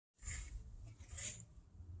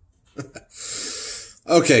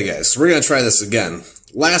Okay guys, so we're going to try this again.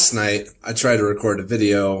 Last night, I tried to record a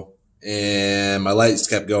video and my lights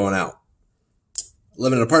kept going out. I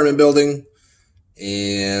live in an apartment building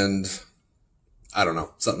and I don't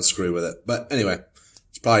know, something screwy with it. But anyway,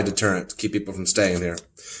 it's probably a deterrent to keep people from staying here.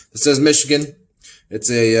 This is Michigan.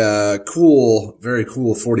 It's a cool, very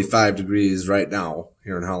cool 45 degrees right now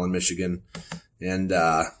here in Holland, Michigan. And,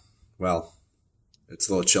 well, it's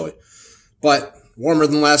a little chilly. But warmer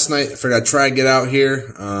than last night. I figured I'd try and get out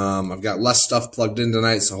here. I've got less stuff plugged in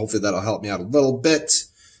tonight, so hopefully that'll help me out a little bit.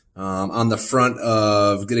 On the front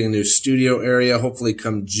of getting a new studio area, hopefully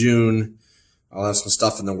come June, I'll have some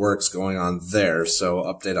stuff in the works going on there, so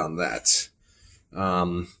update on that.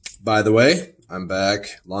 By the way, I'm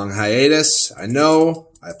back. Long hiatus. I know.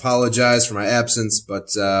 I apologize for my absence, but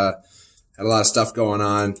had a lot of stuff going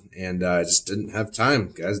on, and I just didn't have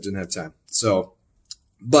time, guys. Didn't have time. So,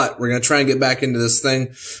 but we're going to try and get back into this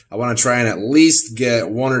thing. I want to try and at least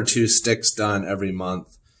get 1 or 2 sticks done every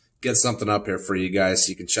month. Get something up here for you guys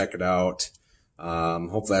so you can check it out.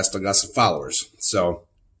 Hopefully I still got some followers. So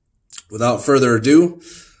without further ado,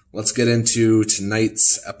 let's get into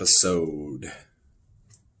tonight's episode.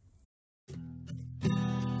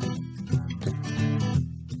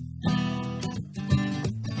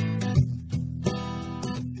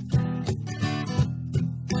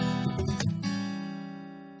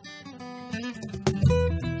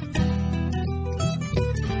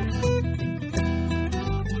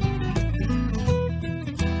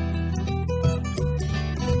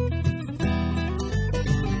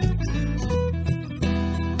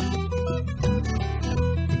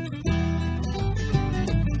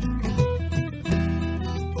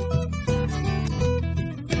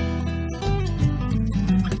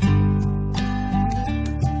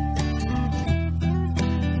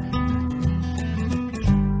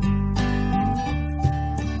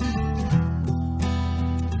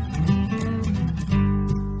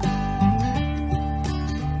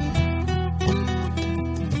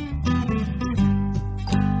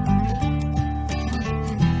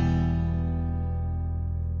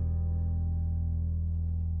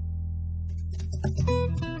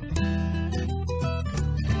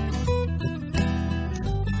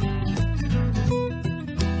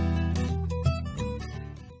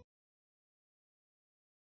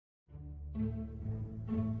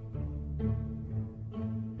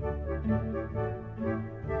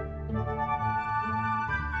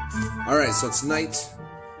 Alright, so tonight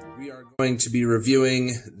we are going to be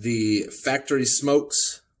reviewing the Factory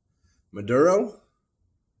Smokes Maduro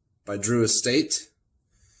by Drew Estate.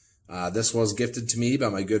 This was gifted to me by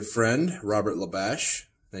my good friend, Robert Labash.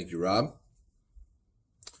 Thank you, Rob.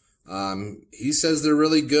 He says they're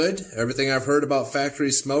really good. Everything I've heard about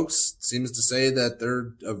Factory Smokes seems to say that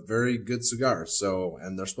they're a very good cigar.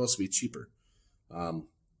 And they're supposed to be cheaper.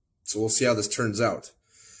 So we'll see how this turns out.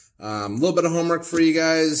 A little bit of homework for you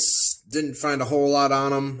guys. Didn't find a whole lot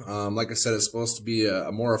on them. Like I said, it's supposed to be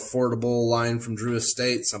a more affordable line from Drew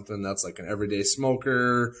Estate, something that's like an everyday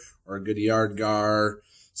smoker or a good yard gar,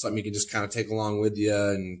 something you can just kind of take along with you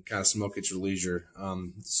and kind of smoke at your leisure.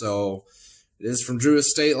 So it is from Drew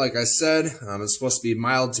Estate, like I said. It's supposed to be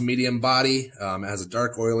mild to medium body. It has a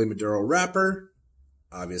dark, oily Maduro wrapper,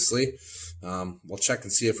 obviously. We'll check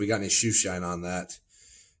and see if we got any shoe shine on that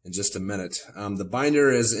in just a minute. The binder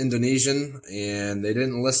is Indonesian, and they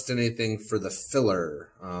didn't list anything for the filler.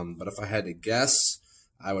 But if I had to guess,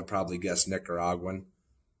 I would probably guess Nicaraguan.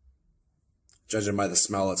 Judging by the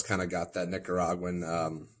smell, it's kind of got that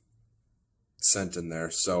Nicaraguan scent in there.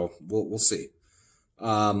 So we'll see.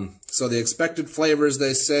 So the expected flavors,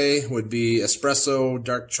 they say, would be espresso,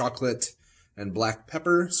 dark chocolate, and black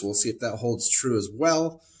pepper. So we'll see if that holds true as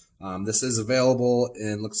well. This is available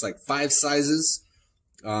in, looks like, 5 sizes.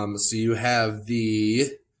 So you have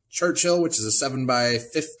the Churchill, which is a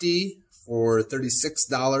 7x50 for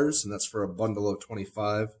 $36, and that's for a bundle of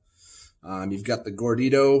 25. You've got the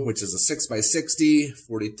Gordito, which is a 6x60,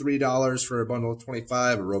 $43 for a bundle of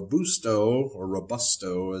 25. A Robusto, or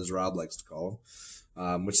Robusto, as Rob likes to call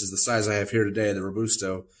them, which is the size I have here today, the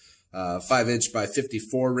Robusto. 5" by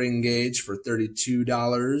 54 ring gauge for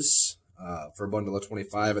 $32. For a bundle of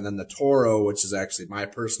 25, and then the Toro, which is actually my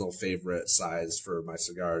personal favorite size for my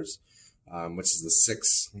cigars, which is the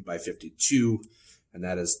 6 by 52, and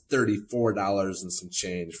that is $34 and some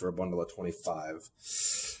change for a bundle of 25.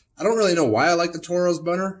 I don't really know why I like the Toros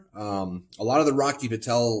better. A lot of the Rocky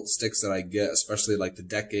Patel sticks that I get, especially like the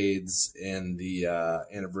Decades and the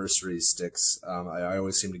Anniversary sticks, I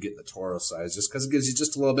always seem to get the Toro size just because it gives you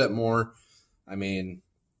just a little bit more. I mean,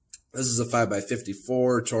 this is a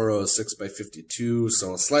 5x54, Toro is 6x52,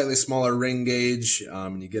 so a slightly smaller ring gauge,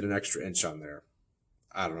 and you get an extra inch on there.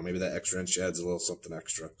 I don't know, maybe that extra inch adds a little something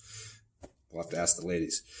extra. We'll have to ask the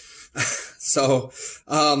ladies. So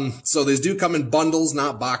these do come in bundles,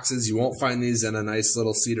 not boxes. You won't find these in a nice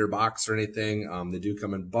little cedar box or anything. They do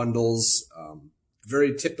come in bundles.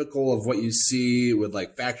 Very typical of what you see with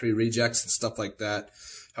like factory rejects and stuff like that.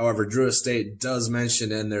 However, Drew Estate does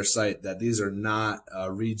mention in their site that these are not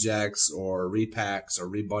rejects or repacks or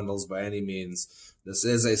rebundles by any means. This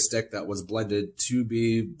is a stick that was blended to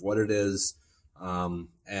be what it is, and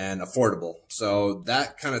affordable. So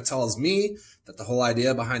that kind of tells me that the whole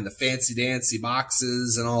idea behind the fancy dancy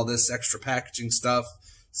boxes and all this extra packaging stuff,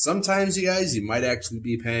 sometimes you guys, you might actually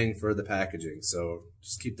be paying for the packaging. So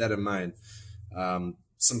just keep that in mind.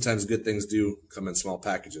 Sometimes good things do come in small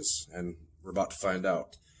packages, and we're about to find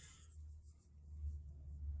out.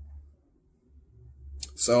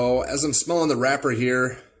 So as I'm smelling the wrapper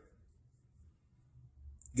here,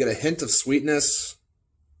 get a hint of sweetness,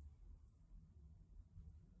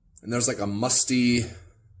 and there's like a musty,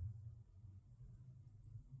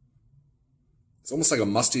 it's almost like a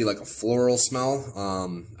musty, like a floral smell.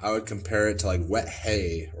 I would compare it to like wet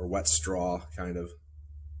hay or wet straw, kind of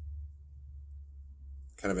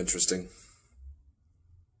interesting.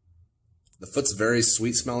 The foot's very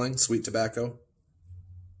sweet smelling, sweet tobacco.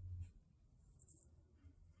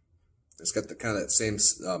 It's got the kind of that same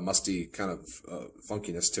musty kind of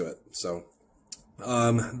funkiness to it. So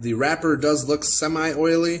the wrapper does look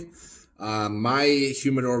semi-oily. My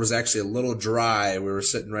humidor was actually a little dry. We were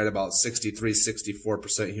sitting right about 63,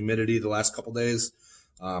 64% humidity the last couple days.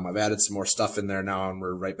 I've added some more stuff in there now, and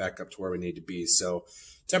we're right back up to where we need to be. So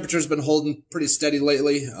temperature's been holding pretty steady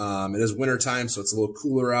lately. It is winter time, so it's a little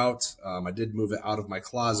cooler out. I did move it out of my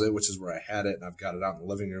closet, which is where I had it, and I've got it out in the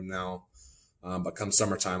living room now. But come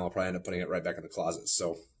summertime, I'll probably end up putting it right back in the closet.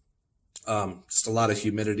 So just a lot of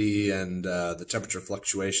humidity and the temperature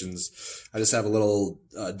fluctuations. I just have a little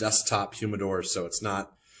desktop humidor, so it's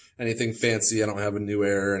not anything fancy. I don't have a new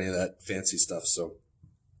air or any of that fancy stuff, so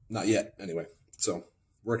not yet anyway. So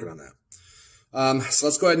working on that. So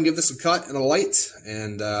let's go ahead and give this a cut and a light,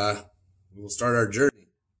 and we'll start our journey.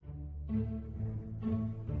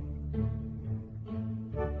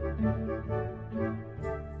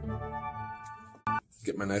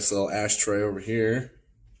 Get my nice little ashtray over here.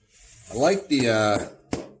 I like the,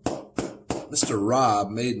 Mr. Rob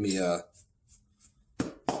made me a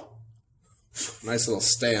nice little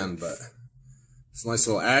stand, but it's a nice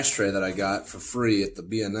little ashtray that I got for free at the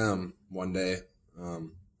B&M one day.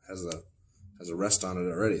 Has a rest on it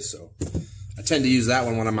already, so I tend to use that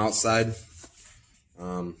one when I'm outside,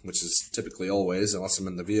 which is typically always, unless I'm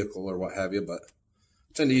in the vehicle or what have you, but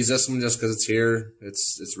I tend to use this one just because it's here.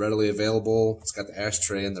 It's readily available. It's got the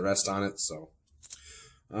ashtray and the rest on it, so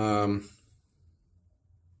let's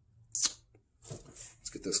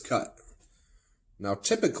get this cut. Now,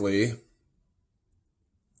 typically,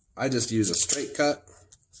 I just use a straight cut,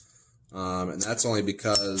 and that's only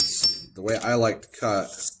because the way I like to cut,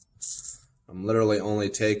 I'm literally only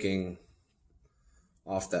taking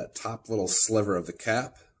off that top little sliver of the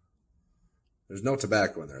cap. There's no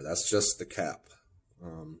tobacco in there. That's just the cap.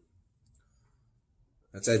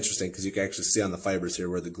 That's interesting because you can actually see on the fibers here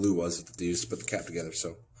where the glue was that they used to put the cap together.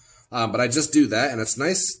 So, but I just do that, and it's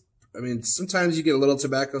nice. I mean, sometimes you get a little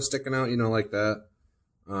tobacco sticking out, you know, like that.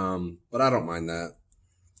 But I don't mind that.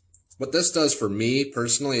 What this does for me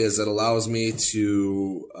personally is it allows me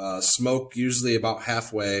to smoke usually about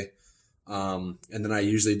halfway, and then I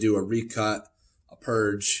usually do a recut, a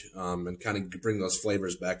purge, and kind of bring those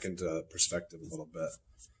flavors back into perspective a little bit.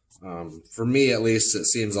 For me, at least, it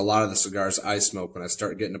seems a lot of the cigars I smoke, when I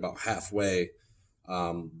start getting about halfway,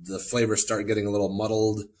 the flavors start getting a little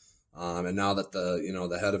muddled. And now that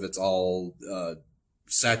the head of it's all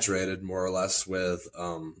saturated more or less with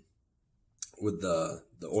the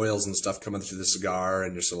oils and stuff coming through the cigar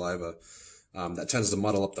and your saliva, that tends to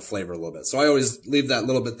muddle up the flavor a little bit. So I always leave that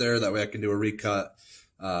little bit there. That way I can do a recut,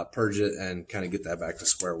 purge it, and kind of get that back to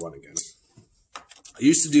square one again. I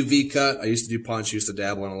used to do V-cut, I used to do punch, I used to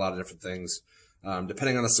dabble in a lot of different things.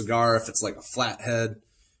 Depending on the cigar, if it's like a flathead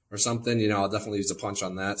or something, you know, I'll definitely use a punch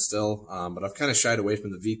on that still. But I've kind of shied away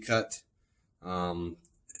from the V-cut. And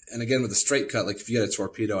again, with the straight cut, like if you get a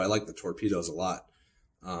torpedo, I like the torpedoes a lot.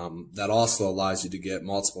 That also allows you to get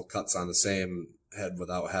multiple cuts on the same head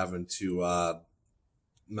without having to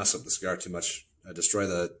mess up the cigar too much, destroy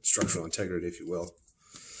the structural integrity, if you will.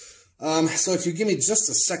 So if you give me just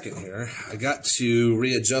a second here, I got to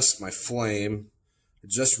readjust my flame. I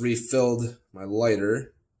just refilled my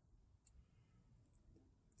lighter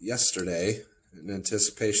yesterday in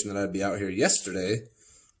anticipation that I'd be out here yesterday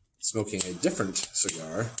smoking a different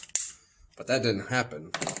cigar, but that didn't happen.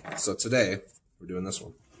 So today, We're doing this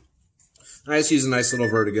one. I just use a nice little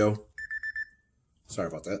vertigo. Sorry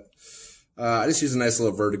about that. I just use a nice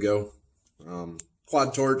little vertigo.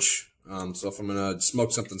 Quad torch. So if I'm going to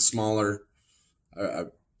smoke something smaller,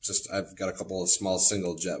 I've got a couple of small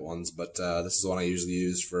single jet ones, but this is the one I usually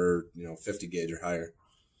use for 50 gauge or higher.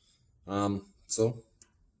 So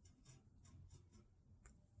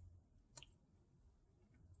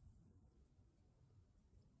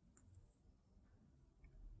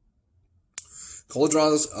cold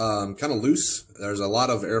draw is kind of loose. There's a lot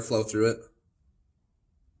of airflow through it.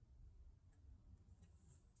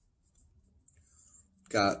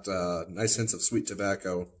 Got nice hints of sweet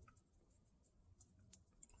tobacco.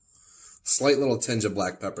 Slight little tinge of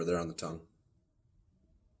black pepper there on the tongue.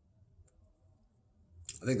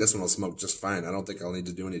 I think this one will smoke just fine. I don't think I'll need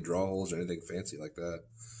to do any draw holes or anything fancy like that.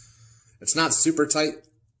 It's not super tight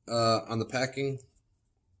on the packing.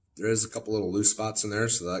 There is a couple little loose spots in there,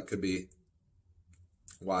 so that could be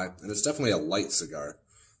why. And it's definitely a light cigar.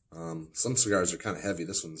 Some cigars are kind of heavy.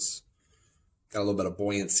 This one's got a little bit of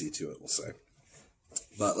buoyancy to it, we'll say.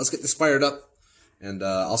 But let's get this fired up, and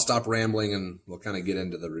I'll stop rambling, and we'll kind of get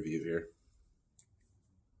into the review here.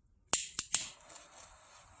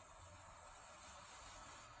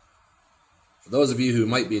 For those of you who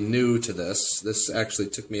might be new to this actually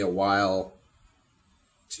took me a while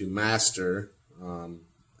to master, and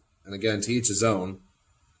again, to each his own,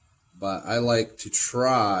 but I like to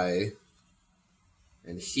try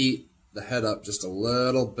and heat the head up just a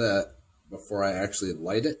little bit before I actually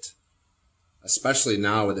light it. Especially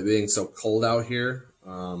now with it being so cold out here,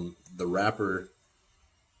 the wrapper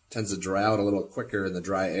tends to dry out a little quicker in the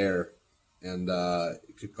dry air, and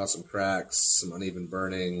it could cause some cracks, some uneven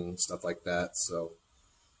burning, stuff like that. So,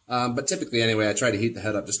 but typically anyway, I try to heat the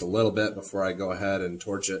head up just a little bit before I go ahead and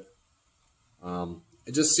torch it.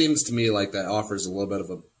 It just seems to me like that offers a little bit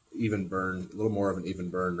of an even burn, a little more of an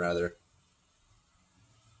even burn rather.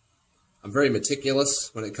 I'm very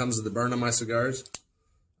meticulous when it comes to the burn on my cigars.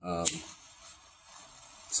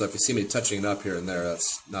 So if you see me touching it up here and there,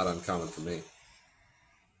 that's not uncommon for me.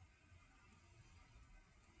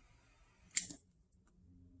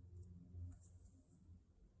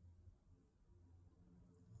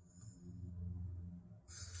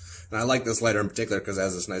 And I like this lighter in particular because it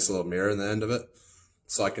has this nice little mirror in the end of it.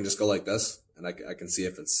 So I can just go like this, and I can see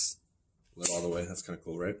if it's lit all the way. That's kind of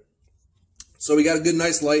cool, right? So we got a good,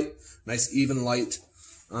 nice light, nice even light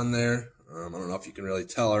on there. I don't know if you can really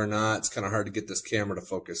tell or not. It's kind of hard to get this camera to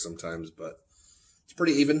focus sometimes, but it's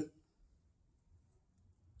pretty even.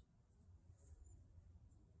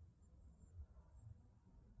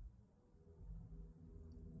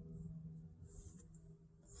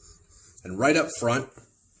 And right up front,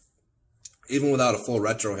 even without a full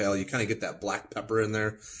retrohale, you kind of get that black pepper in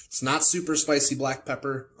there. It's not super spicy black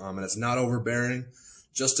pepper, and it's not overbearing.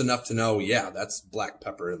 Just enough to know, yeah, that's black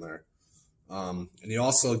pepper in there. And you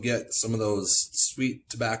also get some of those sweet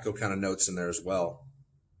tobacco kind of notes in there as well.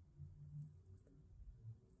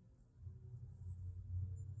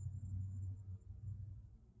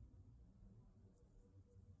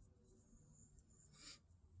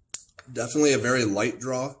 Definitely a very light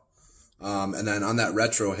draw. And then on that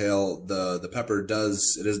retrohale, the pepper it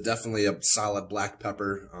is definitely a solid black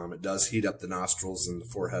pepper. It does heat up the nostrils and the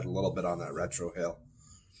forehead a little bit on that retrohale.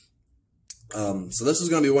 So this is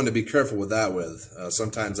going to be one to be careful with that with.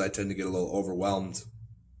 Sometimes I tend to get a little overwhelmed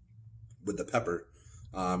with the pepper.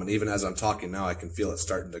 And even as I'm talking now, I can feel it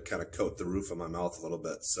starting to kind of coat the roof of my mouth a little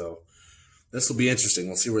bit. So this will be interesting.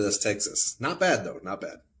 We'll see where this takes us. Not bad, though. Not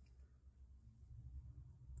bad.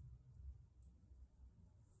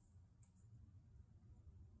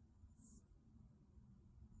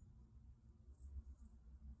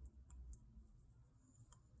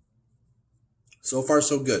 So far,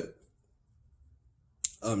 so good.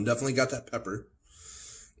 Definitely got that pepper.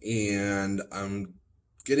 And I'm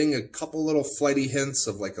getting a couple little flighty hints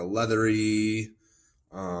of like a leathery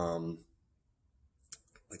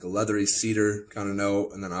cedar kind of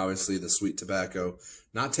note, and then obviously the sweet tobacco.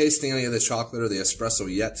 Not tasting any of the chocolate or the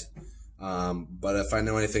espresso yet, but if I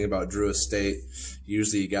know anything about Drew Estate,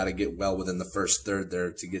 usually you got to get well within the first third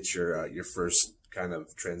there to get your first kind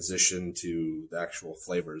of transition to the actual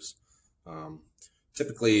flavors.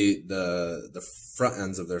 Typically, the front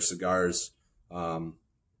ends of their cigars, I don't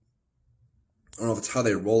know if it's how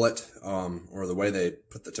they roll it or the way they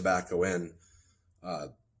put the tobacco in,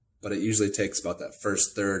 but it usually takes about that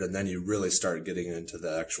first third, and then you really start getting into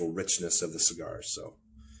the actual richness of the cigar. So,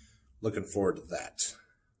 looking forward to that.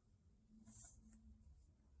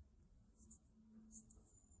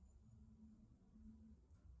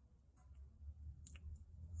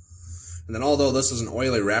 And then although this is an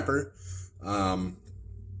oily wrapper,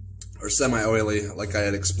 or semi-oily, like I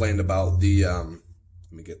had explained about the, let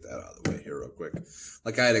me get that out of the way here real quick.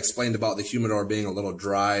 Like I had explained about the humidor being a little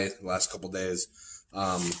dry the last couple days.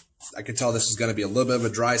 I could tell this is going to be a little bit of a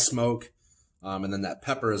dry smoke. And then that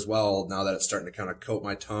pepper as well, now that it's starting to kind of coat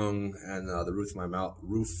my tongue and the roof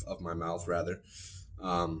of my mouth rather.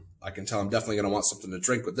 I can tell I'm definitely going to want something to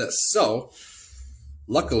drink with this. So,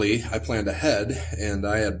 luckily, I planned ahead, and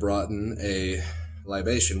I had brought in a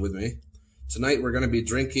libation with me. Tonight, we're going to be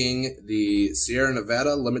drinking the Sierra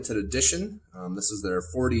Nevada Limited Edition. This is their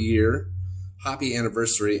 40-year Hoppy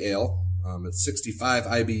Anniversary Ale. It's 65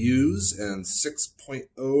 IBUs and 6.0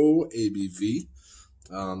 ABV.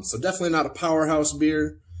 So definitely not a powerhouse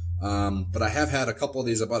beer, but I have had a couple of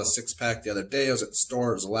these. I bought a 6-pack the other day. I was at the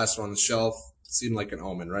store. It was the last one on the shelf. It seemed like an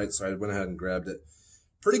omen, right? So I went ahead and grabbed it.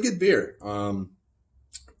 Pretty good beer.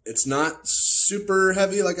 It's not super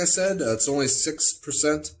heavy, like I said. It's only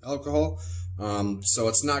 6% alcohol. So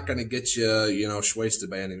it's not going to get you, you know, wasted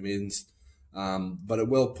by any means. But it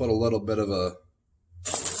will put a little bit of a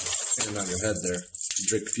hand on your head there. You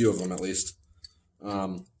drink a few of them at least.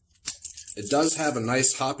 It does have a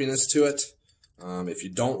nice hoppiness to it. If you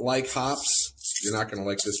don't like hops, you're not going to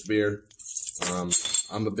like this beer.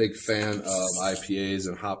 I'm a big fan of IPAs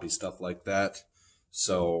and hoppy stuff like that.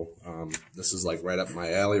 So this is like right up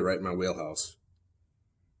my alley, right in my wheelhouse.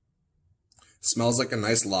 Smells like a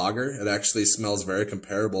nice lager. It actually smells very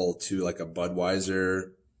comparable to like a Budweiser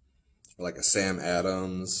or like a Sam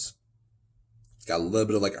Adams. It's got a little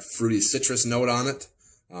bit of like a fruity citrus note on it,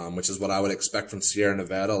 which is what I would expect from Sierra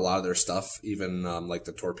Nevada. A lot of their stuff, even like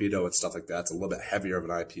the Torpedo and stuff like that, it's a little bit heavier of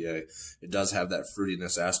an IPA. It does have that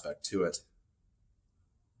fruitiness aspect to it.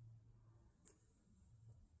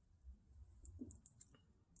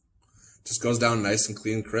 Just goes down nice and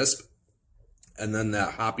clean, crisp. And then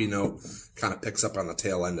that hoppy note kind of picks up on the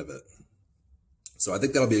tail end of it. So I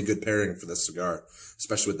think that'll be a good pairing for this cigar,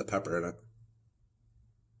 especially with the pepper in it.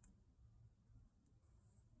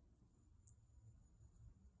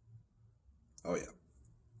 Oh yeah.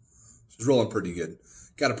 It's rolling pretty good.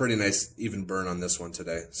 Got a pretty nice even burn on this one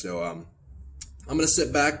today. So I'm going to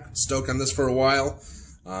sit back, stoke on this for a while,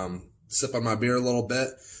 sip on my beer a little bit,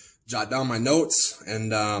 jot down my notes,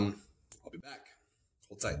 and I'll be back.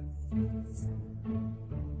 Hold tight.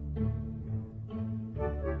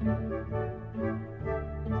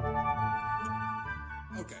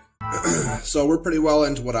 Okay. So we're pretty well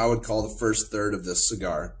into what I would call the first third of this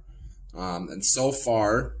cigar. And so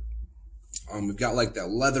far, we've got like that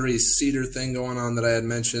leathery cedar thing going on that I had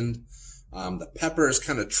mentioned. The pepper is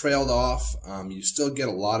kind of trailed off. You still get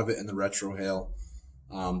a lot of it in the retrohale.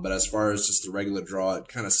 But as far as just the regular draw, it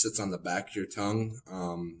kind of sits on the back of your tongue.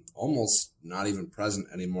 Almost not even present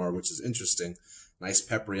anymore, which is interesting. Nice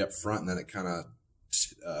peppery up front, and then it kind of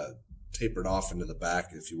tapered off into the back,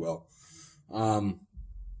 if you will. I'm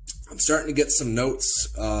starting to get some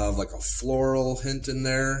notes of like a floral hint in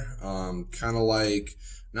there. Kind of like,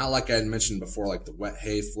 not like I had mentioned before, like the wet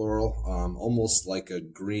hay floral. Almost like a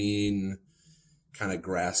green, kind of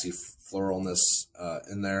grassy floralness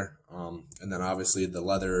in there. And then obviously the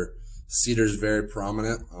leather cedar is very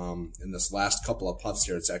prominent. In this last couple of puffs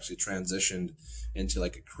here, it's actually transitioned into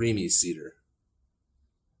like a creamy cedar.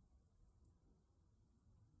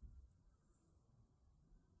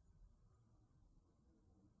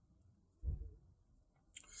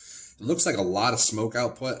 It looks like a lot of smoke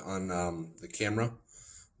output on the camera,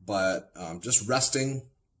 but just resting,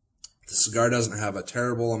 the cigar doesn't have a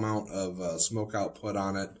terrible amount of smoke output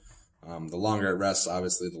on it. The longer it rests,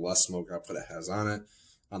 obviously, the less smoke output it has on it.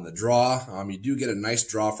 On the draw, you do get a nice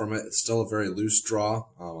draw from it. It's still a very loose draw,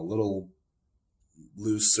 a little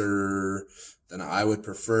looser than I would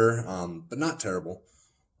prefer, but not terrible.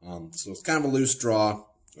 So it's kind of a loose draw.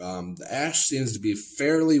 The ash seems to be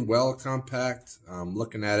fairly well compact.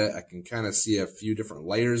 Looking at it, I can kind of see a few different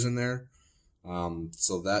layers in there.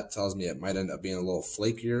 So that tells me it might end up being a little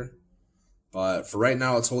flakier. But for right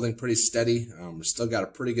now, it's holding pretty steady. We've still got a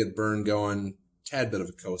pretty good burn going. Tad bit of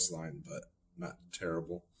a coastline, but not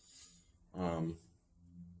terrible.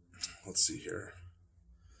 Let's see here.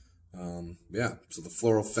 Yeah, so the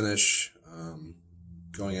floral finish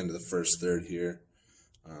going into the first third here.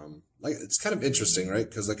 Like it's kind of interesting, right?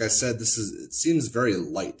 Because like I said, it seems very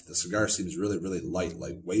light. The cigar seems really, really light,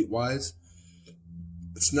 like weight-wise.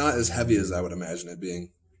 It's not as heavy as I would imagine it being,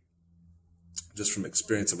 just from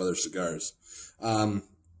experience of other cigars.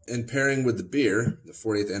 In pairing with the beer, the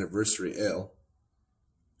 40th Anniversary Ale,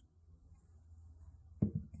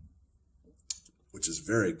 which is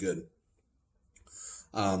very good.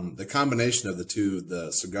 The combination of the two,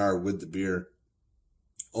 the cigar with the beer,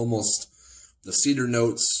 almost the cedar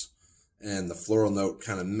notes and the floral note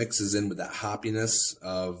kind of mixes in with that hoppiness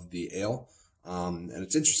of the ale. And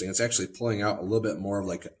it's interesting. It's actually pulling out a little bit more of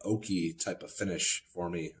like an oaky type of finish for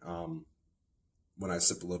me when I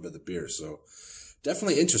sip a little bit of the beer. So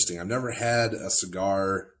definitely interesting. I've never had a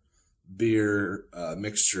cigar beer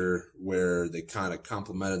mixture where they kind of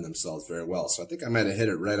complemented themselves very well. So I think I might have hit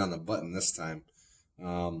it right on the button this time.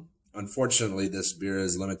 Unfortunately, this beer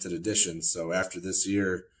is limited edition, so after this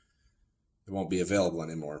year, it won't be available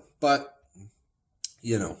anymore. But,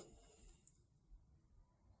 you know.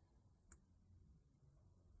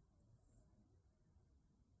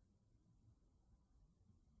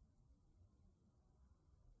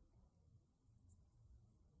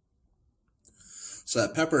 So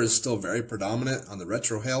that pepper is still very predominant on the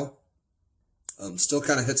retrohale. Still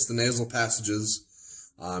kind of hits the nasal passages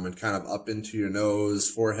and kind of up into your nose,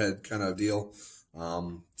 forehead kind of deal.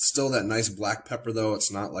 Still that nice black pepper, though. It's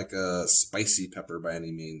not like a spicy pepper by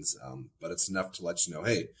any means, but it's enough to let you know,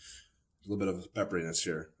 hey, a little bit of pepperiness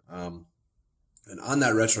here. And on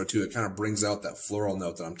that retro, too, it kind of brings out that floral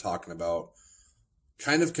note that I'm talking about.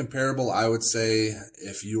 Kind of comparable, I would say,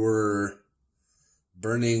 if you were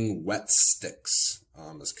burning wet sticks,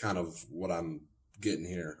 is kind of what I'm getting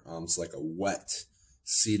here. It's like a wet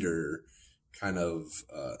cedar kind of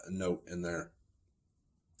note in there.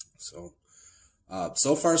 So,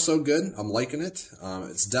 so far so good. I'm liking it.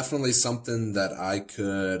 It's definitely something that I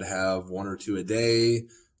could have one or two a day.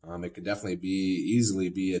 It could definitely easily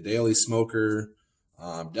be a daily smoker.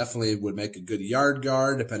 Definitely would make a good yard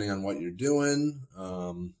guard depending on what you're doing.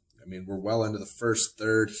 I mean, we're well into the first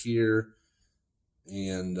third here,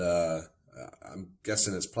 and I'm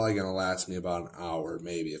guessing it's probably going to last me about an hour,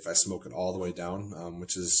 maybe, if I smoke it all the way down,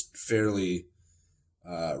 which is fairly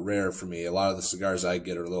rare for me. A lot of the cigars I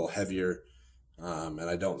get are a little heavier, and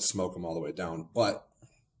I don't smoke them all the way down. But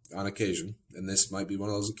on occasion, and this might be one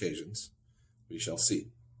of those occasions, we shall see.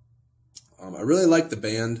 I really like the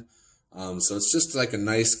band. So it's just like a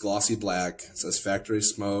nice glossy black. It says Factory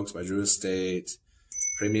Smokes Maduro Estate,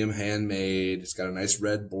 premium handmade. It's got a nice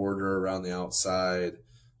red border around the outside.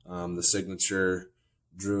 The signature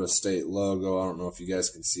Drew Estate logo. I don't know if you guys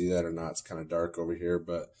can see that or not. It's kind of dark over here,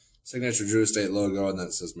 but signature Drew Estate logo, and then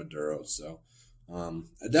it says Maduro. So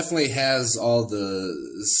it definitely has all the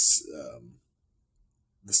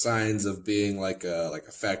signs of being like a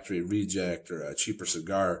factory reject or a cheaper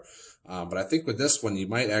cigar. But I think with this one, you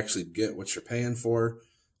might actually get what you're paying for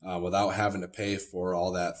without having to pay for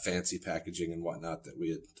all that fancy packaging and whatnot that we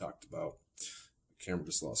had talked about. The camera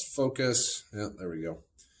just lost focus. Yeah, there we go.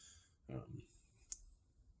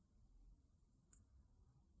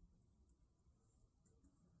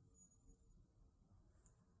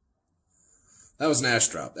 That was an ash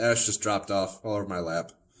drop. The ash just dropped off all over my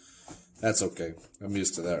lap. That's okay. I'm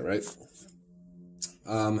used to that, right?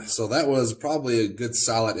 So that was probably a good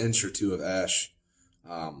solid inch or two of ash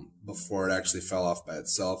before it actually fell off by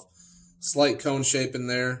itself. Slight cone shape in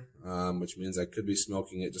there, which means I could be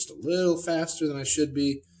smoking it just a little faster than I should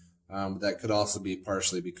be. That could also be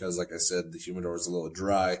partially because, like I said, the humidor is a little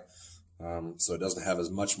dry, so it doesn't have as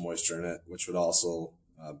much moisture in it, which would also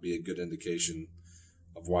be a good indication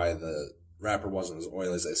of why the wrapper wasn't as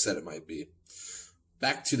oily as I said it might be.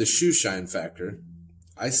 Back to the shoe shine factor.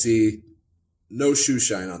 I see no shoe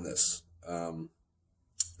shine on this.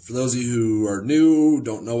 For those of you who are new,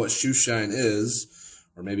 don't know what shoe shine is,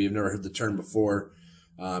 or maybe you've never heard the term before,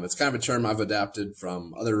 it's kind of a term I've adapted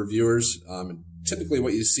from other reviewers. And typically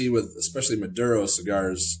what you see with, especially Maduro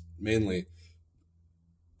cigars, mainly,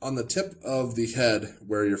 on the tip of the head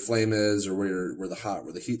where your flame is or where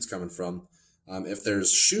the heat's coming from, if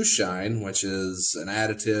there's shoe shine, which is an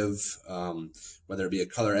additive, whether it be a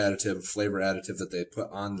color additive, flavor additive that they put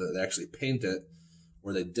on, they actually paint it,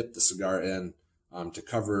 or they dip the cigar in to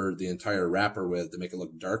cover the entire wrapper with to make it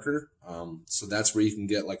look darker. So that's where you can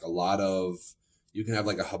get like you can have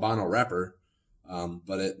like a Habano wrapper,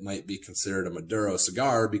 but it might be considered a Maduro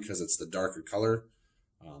cigar because it's the darker color.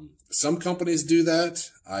 Some companies do that.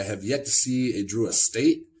 I have yet to see a Drew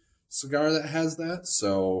Estate cigar that has that.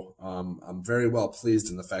 So I'm very well pleased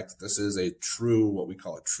in the fact that this is a true, what we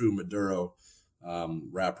call a true Maduro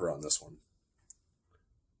wrapper on this one.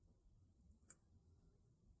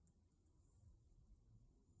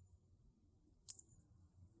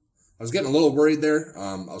 I was getting a little worried there.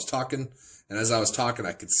 I was talking, and as I was talking,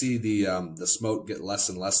 I could see the smoke get less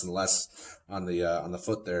and less and less on the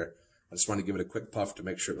foot there. I just wanted to give it a quick puff to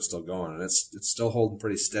make sure it was still going, and it's still holding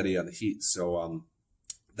pretty steady on the heat. So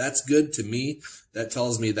that's good to me. That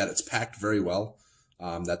tells me that it's packed very well,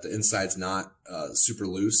 that the inside's not super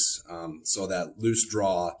loose. So that loose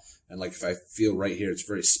draw, and like if I feel right here, it's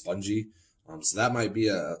very spongy. So that might be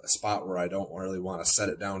a spot where I don't really want to set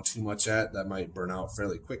it down too much at. That might burn out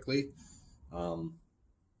fairly quickly. And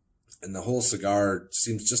the whole cigar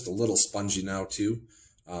seems just a little spongy now too.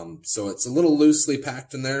 So it's a little loosely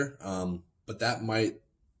packed in there, but that might,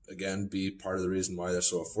 again, be part of the reason why they're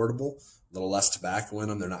so affordable. A little less tobacco in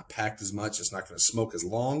them. They're not packed as much. It's not going to smoke as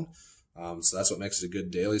long. So that's what makes it a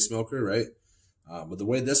good daily smoker, right? But the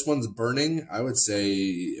way this one's burning, I would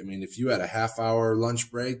say, I mean, if you had a half-hour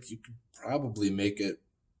lunch break, you could probably make it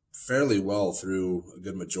fairly well through a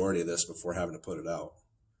good majority of this before having to put it out.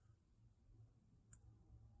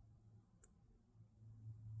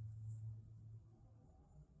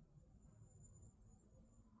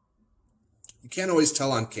 You can't always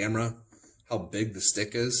tell on camera how big the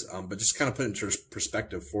stick is, but just kind of put it into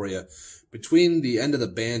perspective for you. Between the end of the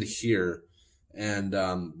band here and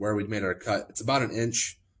where we'd made our cut, it's about 1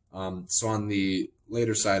 inch. So on the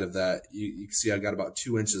later side of that, you can see I've got about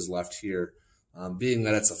 2 inches left here. Being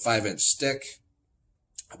that it's a 5-inch stick,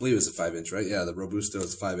 I believe it's a 5-inch, right? Yeah, the Robusto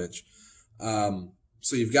is a 5-inch.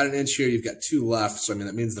 So you've got 1 inch here, you've got 2 left. So I mean,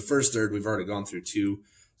 that means the first third we've already gone through 2.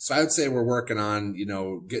 So I would say we're working on, you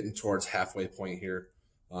know, getting towards halfway point here,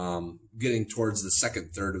 getting towards the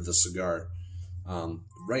second third of the cigar.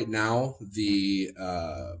 Right now, the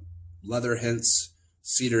leather hints,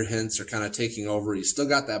 cedar hints are kind of taking over. You still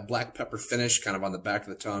got that black pepper finish kind of on the back of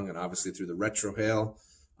the tongue and obviously through the retrohale.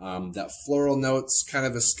 That floral note's kind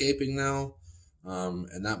of escaping now,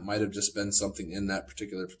 and that might have just been something in that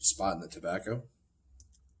particular spot in the tobacco.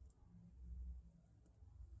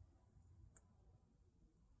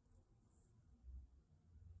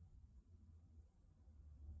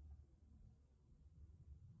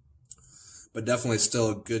 But definitely still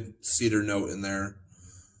a good cedar note in there,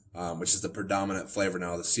 which is the predominant flavor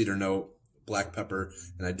now. The cedar note, black pepper,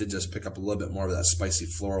 and I did just pick up a little bit more of that spicy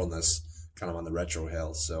floralness kind of on the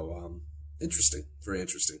retrohale. So interesting, very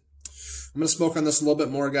interesting. I'm going to smoke on this a little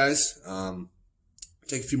bit more, guys.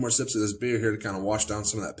 Take a few more sips of this beer here to kind of wash down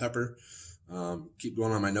some of that pepper. Keep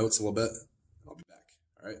going on my notes a little bit. I'll be back.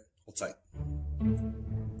 All right, hold tight.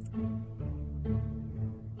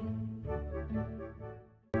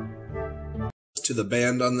 To the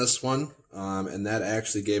band on this one, and that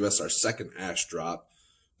actually gave us our second ash drop.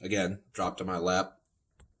 Again, dropped in my lap.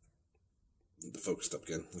 The focused up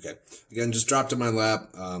again. Okay. Again, just dropped in my lap.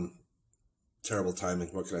 Terrible timing.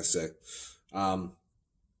 What can I say?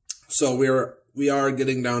 So we are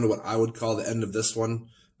getting down to what I would call the end of this one.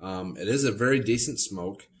 It is a very decent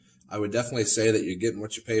smoke. I would definitely say that you're getting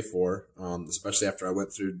what you pay for, especially after I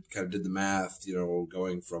went through, kind of did the math, you know,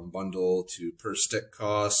 going from bundle to per stick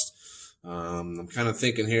cost. I'm kind of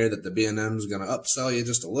thinking here that the B&M is going to upsell you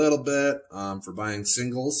just a little bit for buying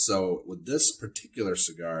singles. So with this particular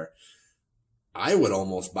cigar, I would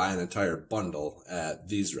almost buy an entire bundle at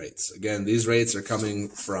these rates. Again, these rates are coming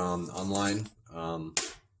from online.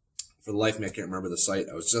 For the life of me, I can't remember the site.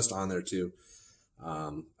 I was just on there too.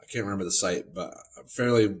 I can't remember the site, but I'm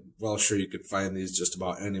fairly well sure you could find these just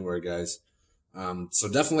about anywhere, guys. So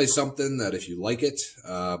definitely something that if you like it,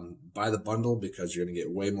 buy the bundle because you're going to get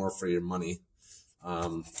way more for your money.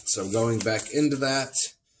 So going back into that,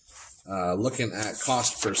 looking at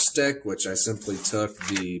cost per stick, which I simply took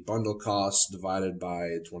the bundle cost divided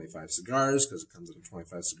by 25 cigars because it comes in a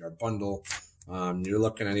 25 cigar bundle. You're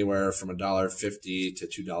looking anywhere from $1.50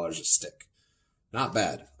 to $2 a stick. Not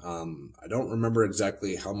bad. I don't remember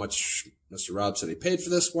exactly how much Mr. Rob said he paid for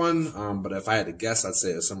this one, but if I had to guess, I'd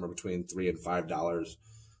say it's somewhere between $3 and $5.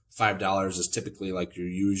 $5 is typically like your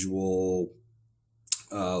usual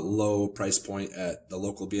low price point at the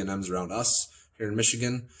local B&Ms around us here in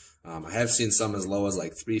Michigan. I have seen some as low as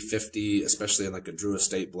like $3.50, especially in like a Drew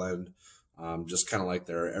Estate blend. Just kind of like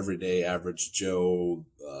their everyday average Joe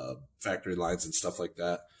factory lines and stuff like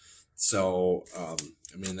that. So,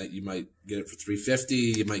 I mean, that you might get it for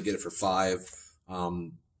 $3.50, you might get it for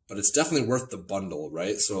 $5, but it's definitely worth the bundle,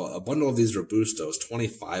 right? So a bundle of these Robustos,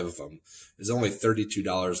 25 of them, is only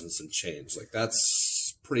 $32 and some change. Like,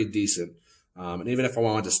 that's pretty decent. And even if I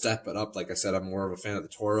wanted to step it up, like I said, I'm more of a fan of the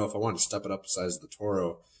Toro. If I wanted to step it up the size of the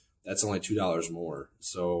Toro, that's only $2 more.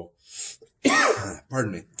 So,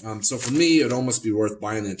 pardon me. So for me, it'd almost be worth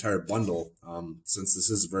buying the entire bundle, since this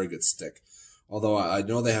is a very good stick. Although I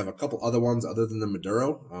know they have a couple other ones other than the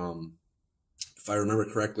Maduro. If I remember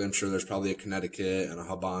correctly, I'm sure there's probably a Connecticut and a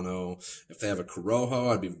Habano. If they have a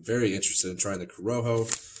Corojo, I'd be very interested in trying the Corojo.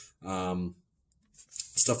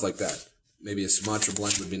 Stuff like that. Maybe a Sumatra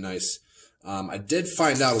blend would be nice. I did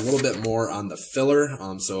find out a little bit more on the filler.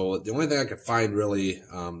 So the only thing I could find really,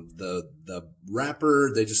 the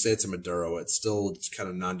wrapper, they just say it's a Maduro. It's still kind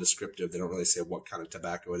of non-descriptive. They don't really say what kind of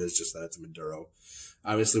tobacco it is, just that it's a Maduro.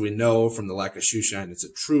 Obviously, we know from the lack of shoe shine, it's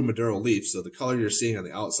a true Maduro leaf. So the color you're seeing on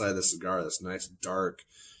the outside of the cigar, this nice dark,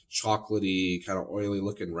 chocolatey, kind of oily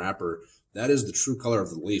looking wrapper, that is the true color of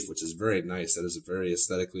the leaf, which is very nice. That is a very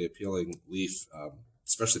aesthetically appealing leaf,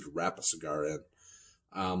 especially to wrap a cigar in.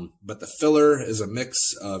 But the filler is a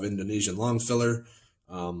mix of Indonesian long filler.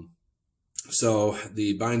 So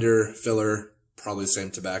the binder filler, probably the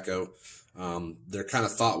same tobacco. Their kind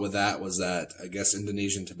of thought with that was that, I guess,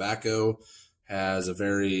 Indonesian tobacco has a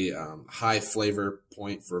very high flavor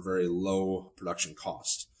point for a very low production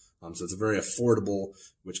cost. So it's a very affordable,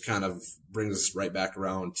 which kind of brings us right back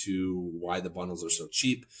around to why the bundles are so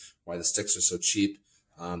cheap, why the sticks are so cheap,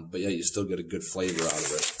 but yeah, you still get a good flavor out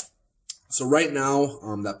of it. So right now,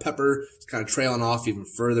 that pepper is kind of trailing off even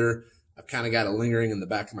further. I've kind of got it lingering in the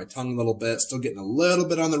back of my tongue a little bit, still getting a little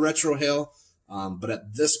bit on the retrohale, but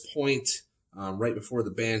at this point, right before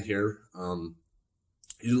the band here,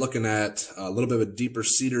 you're looking at a little bit of a deeper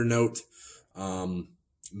cedar note,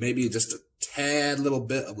 maybe just a tad little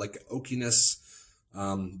bit of like oakiness,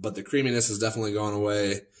 but the creaminess is definitely gone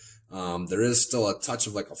away. There is still a touch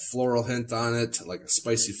of like a floral hint on it, like a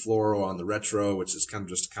spicy floral on the retro, which is kind of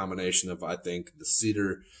just a combination of, I think, the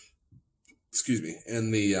cedar,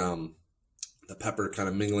 and the pepper kind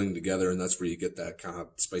of mingling together, and that's where you get that kind of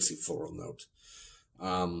spicy floral note.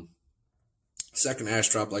 Second ash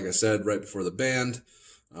drop, like I said, right before the band.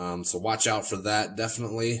 So watch out for that,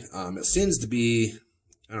 definitely. It seems to be,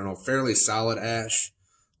 I don't know, fairly solid ash,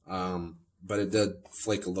 but it did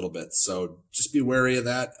flake a little bit. So just be wary of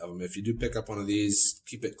that. If you do pick up one of these,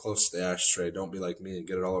 keep it close to the ashtray. Don't be like me and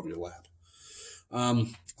get it all over your lap.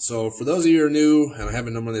 So for those of you who are new, and I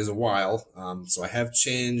haven't done one of these in a while, so I have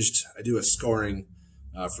changed, I do a scoring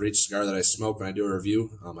for each cigar that I smoke when I do a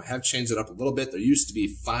review. I have changed it up a little bit. There used to be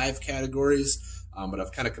 5 categories, but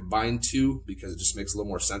I've kind of combined 2 because it just makes a little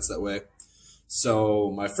more sense that way.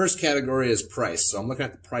 So my first category is price. So I'm looking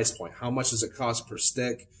at the price point. How much does it cost per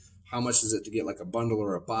stick? How much is it to get like a bundle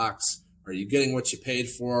or a box? Are you getting what you paid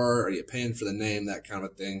for? Are you paying for the name? That kind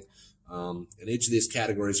of thing. And each of these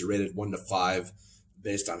categories are rated 1 to 5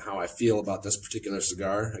 based on how I feel about this particular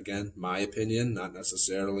cigar. Again, my opinion, not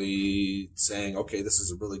necessarily saying, okay, this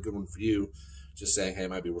is a really good one for you. Just saying, hey, it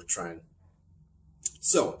might be worth trying.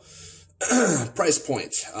 So, price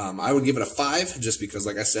point. I would give it a 5 just because,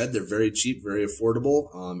 like I said, they're very cheap, very affordable,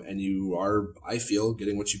 and you are, I feel,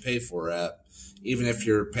 getting what you pay for at. Even if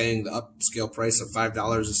you're paying the upscale price of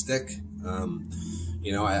 $5 a stick,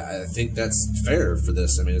 you know, I think that's fair for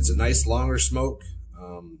this. I mean, it's a nice longer smoke.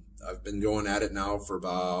 I've been going at it now for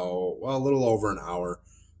about, well, a little over an hour.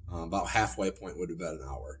 About halfway point would have been an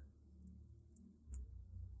hour.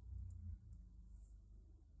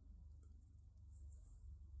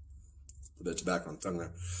 A bit of tobacco on the tongue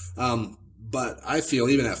there. But I feel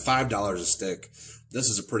even at $5 a stick, this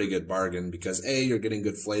is a pretty good bargain because A, you're getting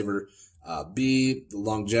good flavor. B, the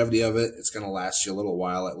longevity of it, it's going to last you a little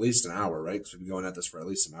while, at least an hour, right? Because we've been going at this for at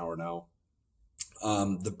least an hour now.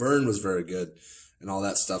 The burn was very good and all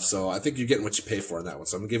that stuff. So I think you're getting what you pay for in that one.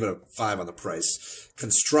 So I'm going to give it a 5 on the price.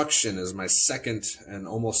 Construction is my second and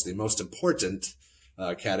almost the most important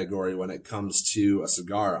category when it comes to a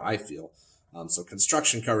cigar, I feel. So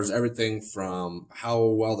construction covers everything from how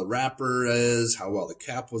well the wrapper is, how well the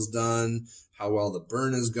cap was done, how well the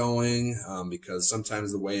burn is going, because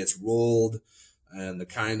sometimes the way it's rolled and the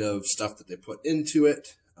kind of stuff that they put into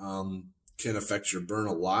it can affect your burn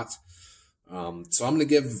a lot. So I'm going to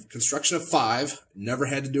give construction a 5. Never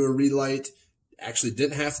had to do a relight. Actually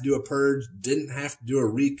didn't have to do a purge. Didn't have to do a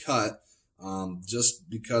recut. Just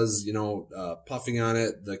because, you know, puffing on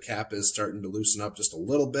it, the cap is starting to loosen up just a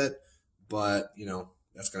little bit. But, you know,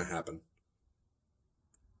 that's going to happen.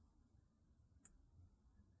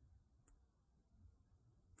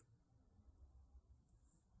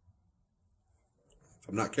 If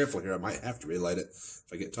I'm not careful here, I might have to relight it if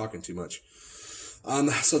I get talking too much.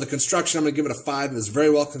 So the construction, I'm going to give it a 5. It was very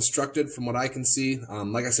well constructed from what I can see.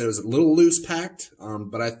 Like I said, it was a little loose packed,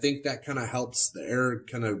 but I think that kind of helps the air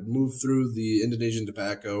kind of move through the Indonesian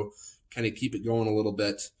tobacco, kind of keep it going a little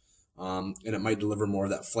bit, and it might deliver more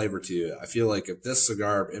of that flavor to you. I feel like if this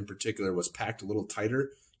cigar in particular was packed a little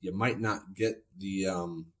tighter, you might not get the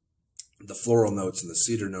floral notes and the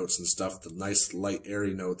cedar notes and stuff, the nice light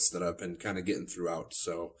airy notes that I've been kind of getting throughout.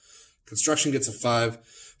 So construction gets a 5.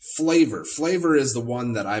 Flavor is the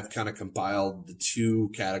one that I've kind of compiled the 2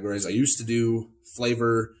 categories. I used to do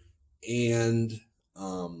flavor and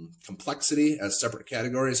complexity as separate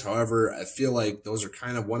categories. However, I feel like those are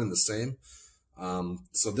kind of one and the same.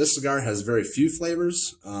 So this cigar has very few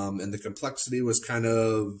flavors, and the complexity was kind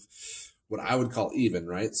of what I would call even,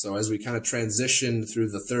 right? So as we kind of transitioned through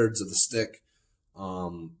the thirds of the stick,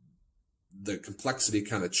 the complexity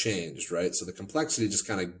kind of changed, right? So the complexity just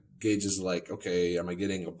kind of gauges like, okay, am I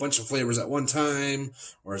getting a bunch of flavors at one time,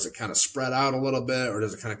 or is it kind of spread out a little bit, or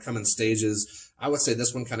does it kind of come in stages? I would say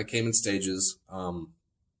this one kind of came in stages.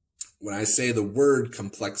 When I say the word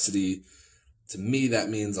complexity, to me, that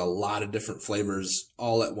means a lot of different flavors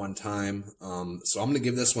all at one time. So I'm going to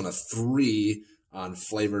give this one a 3 on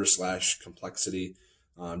flavor / complexity,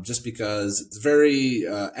 just because it's very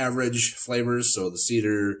average flavors. So the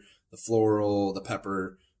cedar, the floral, the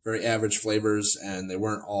pepper, very average flavors, and they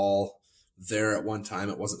weren't all there at one time.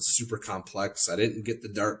 It wasn't super complex. I didn't get the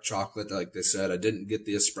dark chocolate like they said. I didn't get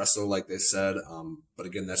the espresso like they said. But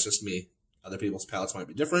again, that's just me. Other people's palates might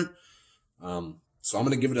be different. So I'm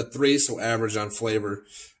going to give it a 3, so average on flavor.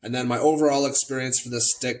 And then my overall experience for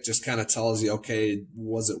this stick just kind of tells you, okay,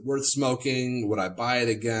 was it worth smoking? Would I buy it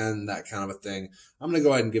again? That kind of a thing. I'm going to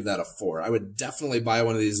go ahead and give that a 4. I would definitely buy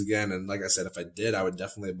one of these again. And like I said, if I did, I would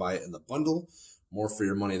definitely buy it in the bundle. More for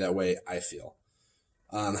your money that way, I feel.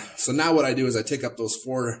 So now what I do is I take up those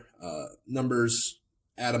 4 numbers,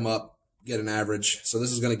 add them up, get an average. So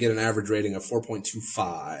this is going to get an average rating of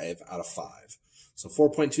 4.25 out of 5. So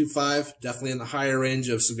 4.25, definitely in the higher range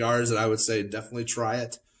of cigars that I would say definitely try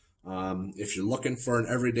it. If you're looking for an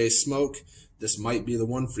everyday smoke, this might be the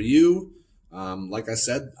one for you. Like I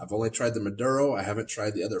said, I've only tried the Maduro. I haven't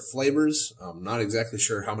tried the other flavors. I'm not exactly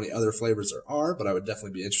sure how many other flavors there are, but I would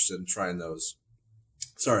definitely be interested in trying those.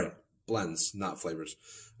 Sorry, blends, not flavors.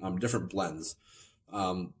 Different blends.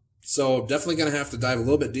 So definitely going to have to dive a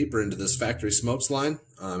little bit deeper into this Factory Smokes line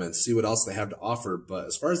and see what else they have to offer. But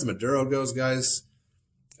as far as the Maduro goes, guys,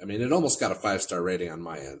 I mean, it almost got a 5-star rating on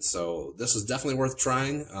my end. So this is definitely worth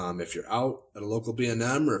trying. If you're out at a local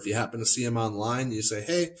B&M, or if you happen to see them online and you say,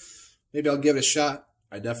 hey, maybe I'll give it a shot,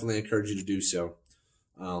 I definitely encourage you to do so.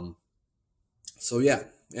 So yeah,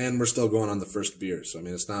 and we're still going on the first beer. So, I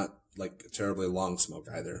mean, it's not like a terribly long smoke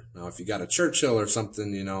either. Now, if you got a Churchill or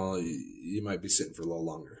something, you know, you might be sitting for a little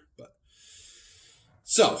longer. But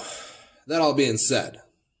so, that all being said,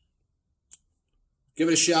 give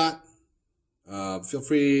it a shot. Feel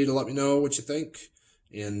free to let me know what you think,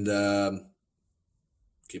 and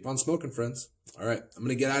keep on smoking, friends. All right, I'm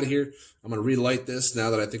going to get out of here. I'm going to relight this now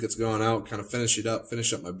that I think it's going out, kind of finish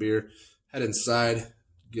up my beer, head inside,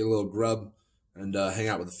 get a little grub, and hang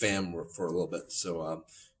out with the fam for a little bit. So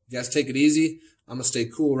you guys take it easy. I'm going to stay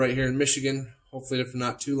cool right here in Michigan. Hopefully, if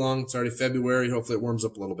not too long, it's already February. Hopefully, it warms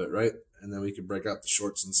up a little bit, right? And then we can break out the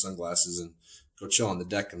shorts and sunglasses and go chill on the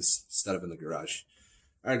deck instead of in the garage.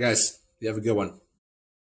 All right, guys. You have a good one.